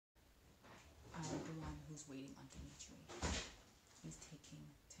was waiting on Dimitri. He's taking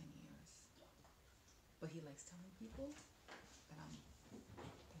 10 years. But he likes telling people that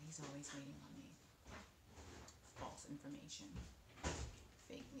he's always waiting on me. False information.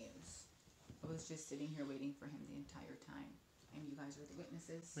 Fake news. I was just sitting here waiting for him the entire time. And you guys are the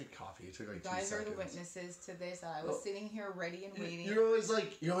witnesses. Make coffee. It took like 2 seconds. You guys are the witnesses to this. I was sitting here ready and waiting. You're always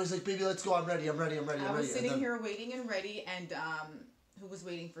like, baby, let's go. I'm ready. I was sitting here waiting and ready, and who was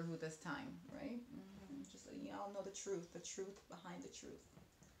waiting for who this time, right? Just letting y'all know the truth behind the truth.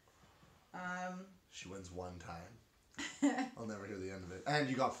 She wins one time. I'll never hear the end of it. And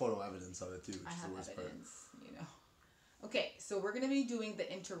you got photo evidence of it too, which is the worst evidence, part. You know. Okay, so we're gonna be doing the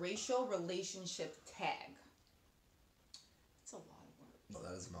interracial relationship tag. It's a lot of words. No,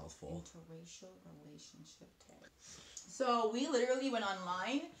 that is a mouthful. Interracial relationship tag. So we literally went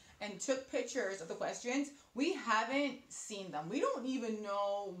online and took pictures of the questions. We haven't seen them. We don't even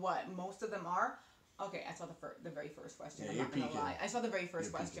know what most of them are. Okay, I saw the very first question. Yeah, I'm not gonna lie. I saw the very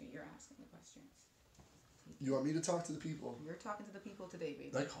first question. You're asking the questions. You want me to talk to the people? You're talking to the people today, baby.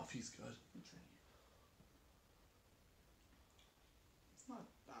 That coffee's good. I'm trying it. It's not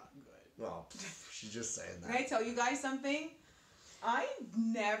that good. Well, she's just saying that. Can I tell you guys something? I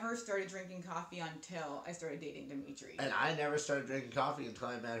never started drinking coffee until I started dating Dimitri. And I never started drinking coffee until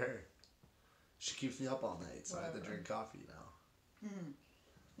I met her. She keeps me up all night, so I have to drink coffee now.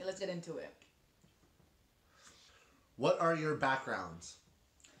 Yeah, let's get into it. What are your backgrounds?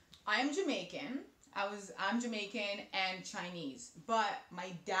 I'm Jamaican. I'm Jamaican and Chinese, but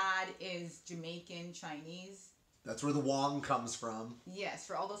my dad is Jamaican Chinese. That's where the Wong comes from. Yes,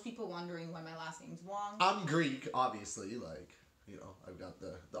 for all those people wondering why my last name's Wong. I'm Greek, obviously. Like, you know, I've got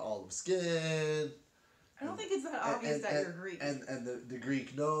the olive skin. I don't think it's that obvious that you're Greek. And the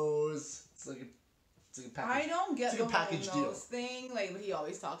Greek nose. It's like a package. I don't get the package whole nose thing, like, but he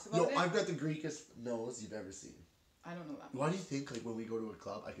always talks about it. No, I've got the Greekest nose you've ever seen. I don't know that. Why do you think, like, when we go to a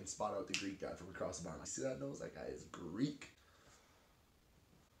club, I can spot out the Greek guy from across the bar? You see that nose? That guy is Greek.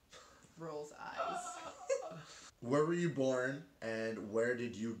 Rolls eyes. Where were you born, and where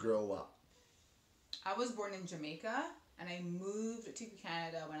did you grow up? I was born in Jamaica, and I moved to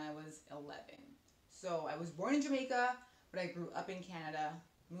Canada when I was 11. So I was born in Jamaica, but I grew up in Canada,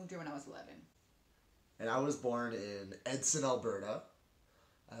 moved here when I was 11. And I was born in Edson, Alberta,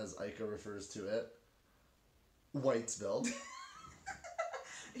 as Ika refers to it. Whitesville.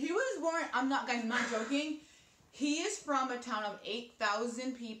 He was born, I'm not joking. He is from a town of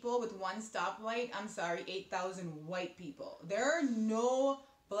 8,000 people with one stoplight. I'm sorry, 8,000 white people. There are no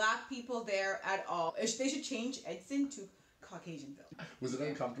black people there at all. They should change Edson to Caucasianville. Was it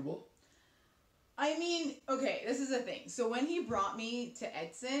uncomfortable? I mean, okay, this is the thing. So when he brought me to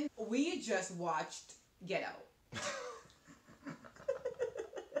Edson, we just watched Get Out.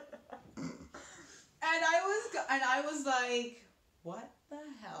 And I was like, what the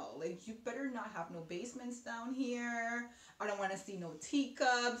hell? Like, you better not have no basements down here. I don't want to see no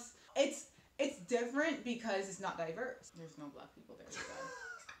teacups. It's different because it's not diverse. There's no black people there.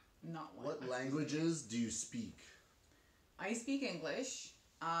 Not one. What languages do you speak? I speak English.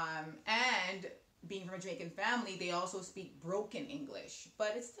 And being from a Jamaican family, they also speak broken English.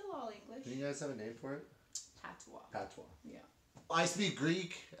 But it's still all English. Do you guys have a name for it? Patois. Patois. Yeah. I speak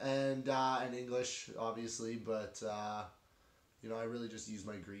Greek and English, obviously, but you know, I really just use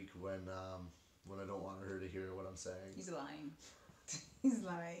my Greek when I don't want her to hear what I'm saying. He's lying. He's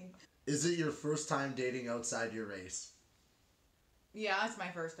lying. Is it your first time dating outside your race? Yeah, it's my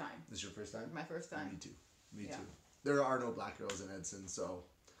first time. This is your first time? My first time. Me too. Me too. There are no black girls in Edson, so.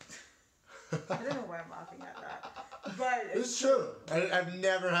 I don't know why I'm laughing at that. But it's true. I've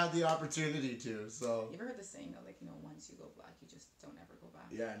never had the opportunity to, so. You ever heard the saying that, like, you know, once you go black, you just don't ever go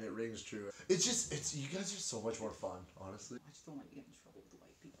back? Yeah, and it rings true. It's just, you guys are so much more fun, honestly. I just don't want to get in trouble with the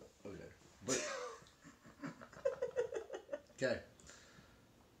white people. Okay. But. Okay.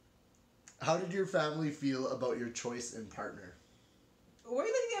 How did your family feel about your choice in partner? Why are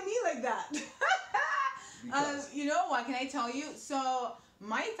you looking at me like that? You know what, can I tell you? So,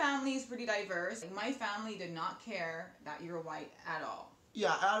 my family is pretty diverse. My family did not care that you're white at all.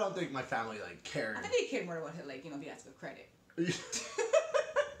 Yeah, I don't think my family, like, cared. I think they cared more about, like, you know, if you ask for credit.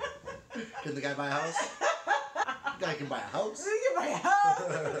 Can the guy buy a house? The guy can buy a house. He can buy a house.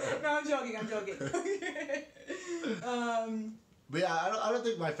 No, I'm joking. But yeah, I don't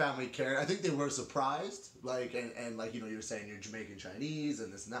think my family cared. I think they were surprised. Like, and like, you know, you were saying you're Jamaican Chinese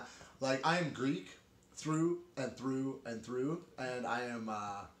and this and that. Like, I am Greek through and through and through. And I am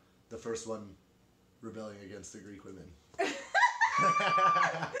the first one rebelling against the Greek women.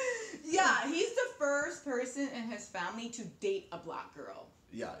 Yeah, he's the first person in his family to date a black girl.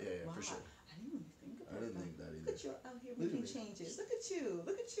 Yeah, wow. for sure. I didn't even think about didn't think that either. Look at you out here Look at making me. changes. Look at you.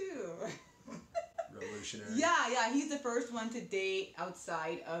 Look at you. Revolutionary. Yeah. He's the first one to date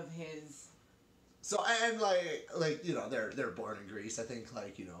outside of his. So and like you know they're born in Greece. I think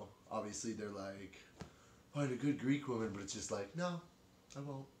like you know obviously they're like find a good Greek woman, but it's just like no, I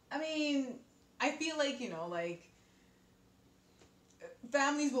won't. I mean, I feel like you know like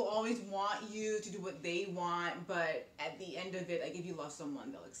families will always want you to do what they want, but at the end of it, like if you love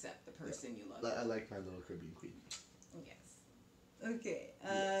someone, they'll accept the person you love. I like my little Caribbean queen. Yes. Okay.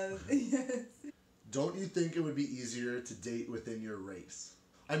 Yes. Yes. Don't you think it would be easier to date within your race?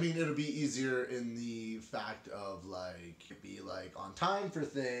 I mean, it'll be easier in the fact of like be like on time for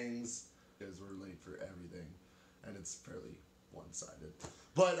things because we're late for everything, and it's fairly one-sided.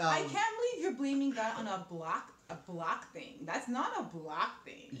 But I can't believe you're blaming that on a black thing. That's not a black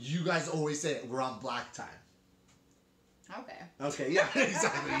thing. you guys always say it, we're on black time. Okay. Okay, yeah,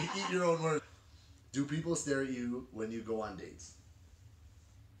 exactly. You eat your own words. Do people stare at you when you go on dates?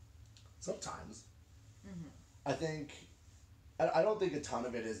 Sometimes. Mm-hmm. I think. I don't think a ton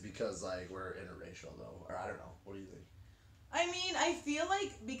of it is because like we're interracial though, or I don't know. What do you think? I mean, I feel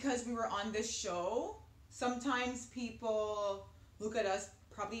like because we were on this show, sometimes people look at us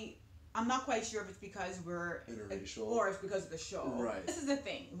probably. I'm not quite sure if it's because we're Interracial. or it's because of the show. Right. This is the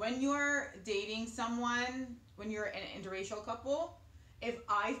thing. When you're dating someone, when you're in an interracial couple, if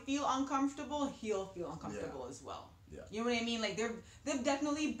I feel uncomfortable, he'll feel uncomfortable as well. Yeah. You know what I mean? Like there've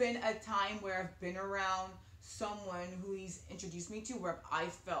definitely been a time where I've been around someone who he's introduced me to where I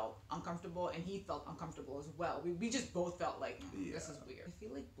felt uncomfortable and he felt uncomfortable as well. We just both felt like this is weird. I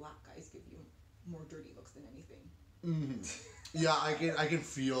feel like black guys give you more dirty looks than anything. Mm-hmm. Yeah, I can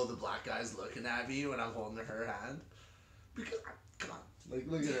feel the black guys looking at me when I'm holding her hand because come on, like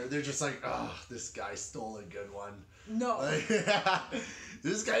look at her. They're just like, oh, this guy stole a good one. No. Like,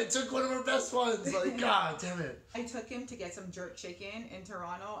 this guy took one of our best ones. Like, God damn it. I took him to get some jerk chicken in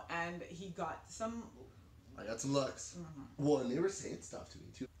Toronto and he got some. I got some looks. Mm-hmm. Well, and they were saying stuff to me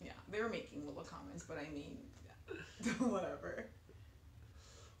too. Yeah, they were making little comments, but I mean, yeah. Whatever.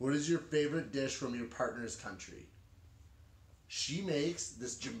 What is your favorite dish from your partner's country? She makes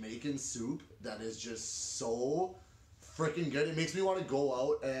this Jamaican soup that is just so freaking good. It makes me want to go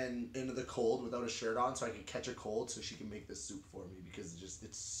out and into the cold without a shirt on so I can catch a cold so she can make this soup for me because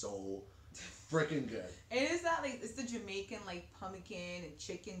it's so freaking good. It is that like it's the Jamaican like pumpkin and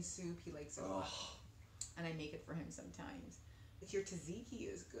chicken soup. He likes it a lot. And I make it for him sometimes. Your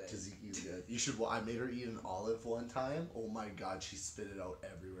tzatziki is good. Tzatziki is good. You should. I made her eat an olive one time. Oh my God, she spit it out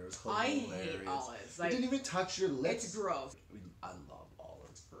everywhere. It was hilarious. I hate olives. It didn't even touch your lips. It's gross. I love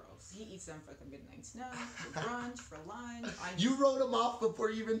olives. Gross. He eats them for like a midnight snack, for brunch, for lunch. You wrote them off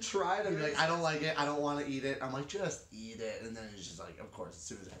before you even tried them. You're like, I don't like it. I don't want to eat it. I'm like, just eat it. And then it's just like, of course, as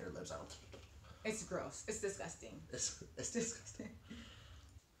soon as I hear her lips, I don't. It's gross. It's disgusting. It's disgusting.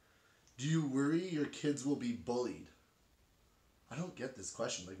 Do you worry your kids will be bullied? I don't get this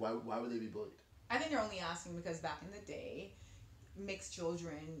question. Like, why would they be bullied? I think they're only asking because back in the day, mixed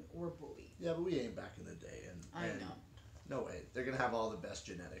children were bullied. Yeah, but we ain't back in the day. I know. No way. They're going to have all the best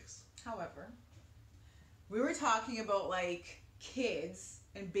genetics. However, we were talking about, like, kids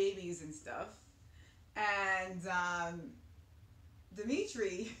and babies and stuff. And,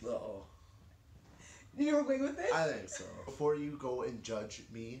 Dimitri... Uh-oh. You know where we're going with this? I think so. Before you go and judge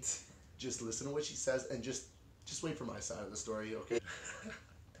me, just listen to what she says and just wait for my side of the story, okay?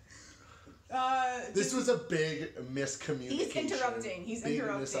 This was a big miscommunication. He's interrupting. Big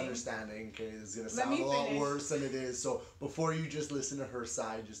misunderstanding. Okay, this is gonna sound a lot worse than it is. So before you just listen to her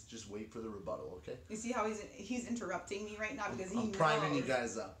side, just wait for the rebuttal, okay? You see how he's interrupting me right now because I'm priming you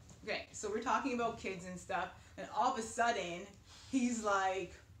guys up. Okay, so we're talking about kids and stuff, and all of a sudden he's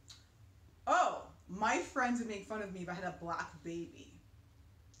like, "Oh, my friends would make fun of me if I had a black baby."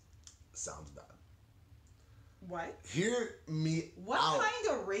 Sounds bad. What? Hear me what out. What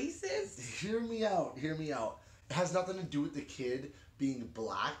kind of racist? Hear me out. It has nothing to do with the kid being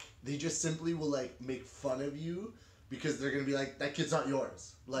black. They just simply will like make fun of you because they're gonna be like, that kid's not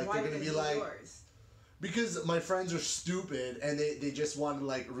yours. Like Why they're gonna would be it like yours? Because my friends are stupid and they just want to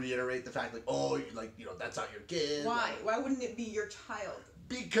like reiterate the fact like, oh, like, you know, that's not your kid. Why? Like, Why wouldn't it be your child?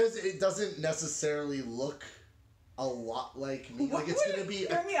 because it doesn't necessarily look a lot like me. Like it's gonna be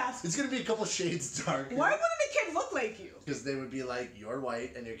it's gonna be a couple shades darker. Why wouldn't a kid look like you? Because they would be like, you're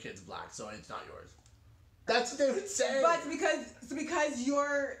white and your kid's black, so it's not yours. That's what they would say. But because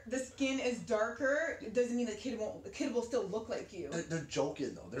the skin is darker, it doesn't mean the kid will still look like you. They're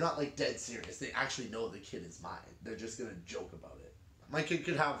joking though. They're not like dead serious. They actually know the kid is mine. They're just gonna joke about it. My kid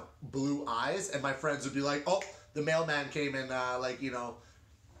could have blue eyes, and my friends would be like, oh, the mailman came and like, you know,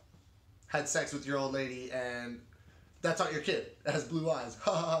 had sex with your old lady and that's not your kid. It has blue eyes.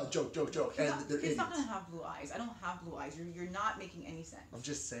 Ha ha ha, joke, joke, joke. And they're idiots. He's not gonna have blue eyes. I don't have blue eyes. You're not making any sense. I'm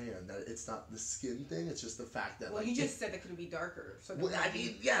just saying that it's not the skin thing, it's just the fact that well, you just said that could be darker. So well, I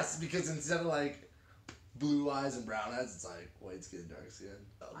mean, yes, because instead of like blue eyes and brown eyes, it's like white skin, dark skin.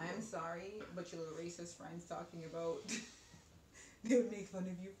 I am sorry, but your little racist friends talking about they would make fun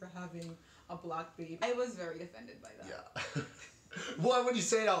of you for having a black baby. I was very offended by that. Yeah. Well, when you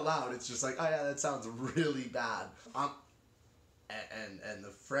say it out loud, it's just like, oh yeah, that sounds really bad. And the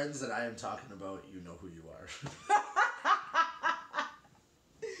friends that I am talking about, you know who you are.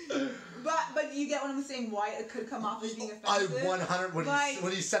 But you get what I'm saying? Why it could come off as being offensive? I 100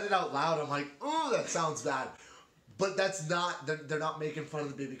 when he said it out loud, I'm like, oh, that sounds bad. But that's not. They're not making fun of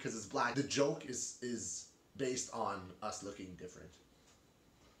the baby because it's black. The joke is based on us looking different.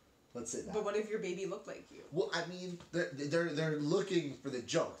 Let's say that. But what if your baby looked like you? Well, I mean, they're looking for the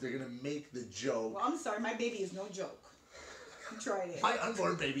joke. They're gonna make the joke. Well, I'm sorry, my baby is no joke. You tried it. My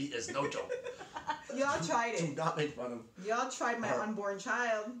unborn baby is no joke. Y'all tried it. Do not make fun of. Y'all tried my unborn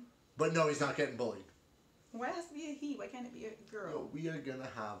child. But no, he's not getting bullied. Why has to be a he? Why can't it be a girl? No, we are gonna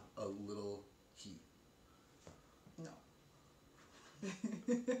have a little he. No.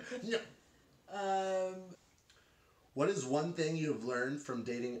 No. What is one thing you have learned from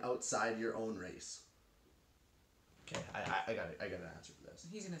dating outside your own race? Okay, I got an answer for this.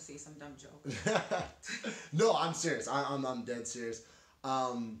 He's gonna say some dumb joke. No, I'm serious. I'm dead serious.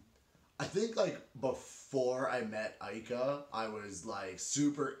 I think like before I met Ika, I was like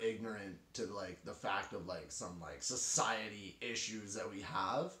super ignorant to like the fact of like some like society issues that we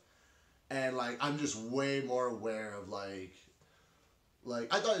have, and like I'm just way more aware of like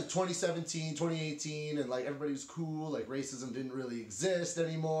I thought it was 2017, 2018, and like everybody was cool, like racism didn't really exist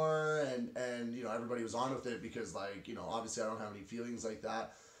anymore, and you know everybody was on with it because like you know obviously I don't have any feelings like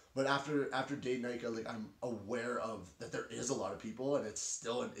that. But after dating Ika, like I'm aware of that there is a lot of people and it's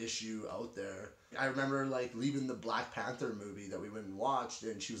still an issue out there. I remember like leaving the Black Panther movie that we went and watched,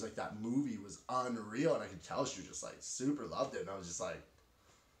 and she was like, that movie was unreal, and I could tell she was just like super loved it, and I was just like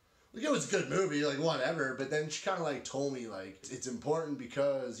it was a good movie, like whatever. But then she kind of like told me like it's important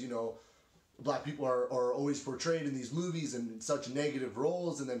because you know black people are always portrayed in these movies in such negative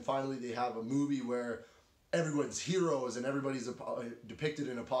roles, and then finally they have a movie where everyone's heroes and everybody's depicted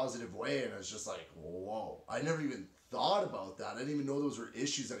in a positive way, and it's just like, whoa, I never even thought about that. I didn't even know those were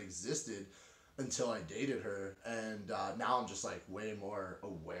issues that existed until I dated her, and now I'm just like way more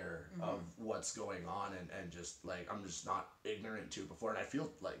aware of what's going on, and just like I'm just not ignorant to before, and I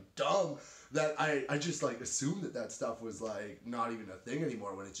feel like dumb that I just like assumed that stuff was like not even a thing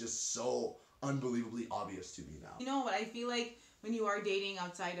anymore when it's just so unbelievably obvious to me now. You know what, I feel like when you are dating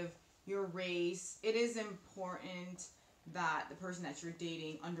outside of your race, it is important that the person that you're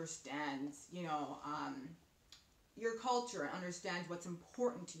dating understands, you know, your culture and understands what's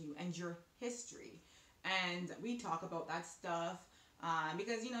important to you and your history. And we talk about that stuff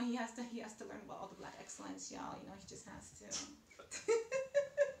because you know he has to learn about all the black excellence, y'all. You know, he just has to.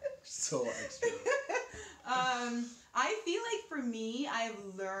 So extra. I feel like for me, I've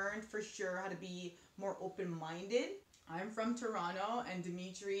learned for sure how to be more open-minded. I'm from Toronto, and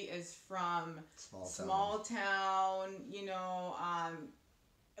Dimitri is from small town, you know,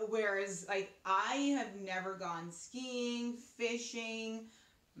 whereas, like, I have never gone skiing, fishing,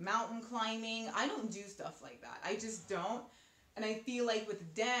 mountain climbing. I don't do stuff like that. I just don't. And I feel like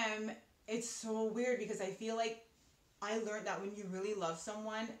with Dem, it's so weird because I feel like I learned that when you really love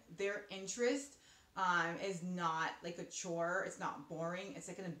someone, their interest is not like a chore. It's not boring. It's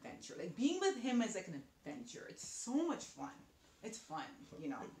like an adventure. Like being with him is like an adventure. It's so much fun. It's fun, you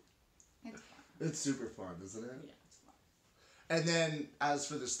know. It's fun. It's super fun, isn't it? Yeah, it's fun. And then as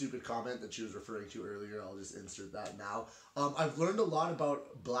for the stupid comment that she was referring to earlier, I'll just insert that now. I've learned a lot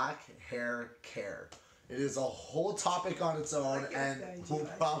about black hair care. It is a whole topic on its own, and we'll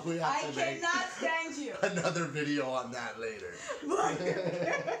probably have to make stand you. another video on that later.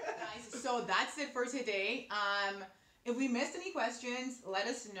 Guys, so that's it for today. If we missed any questions, let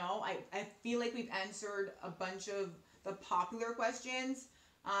us know. I feel like we've answered a bunch of the popular questions.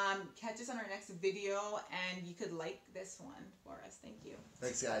 Catch us on our next video, and you could like this one for us. Thank you.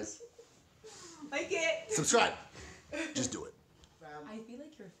 Thanks, guys. Like it. Subscribe. Just do it. I feel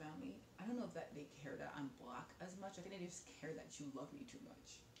like your family, I don't know if that they care that I'm black as much. I think they just care that you love me too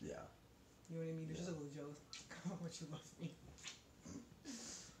much. Yeah. You know what I mean? They're just a little jealous how much you love me.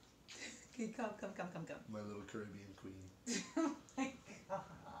 Okay, come. My little Caribbean queen. Oh my God.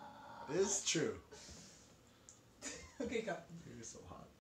 It is true. Okay, come. You're so hot.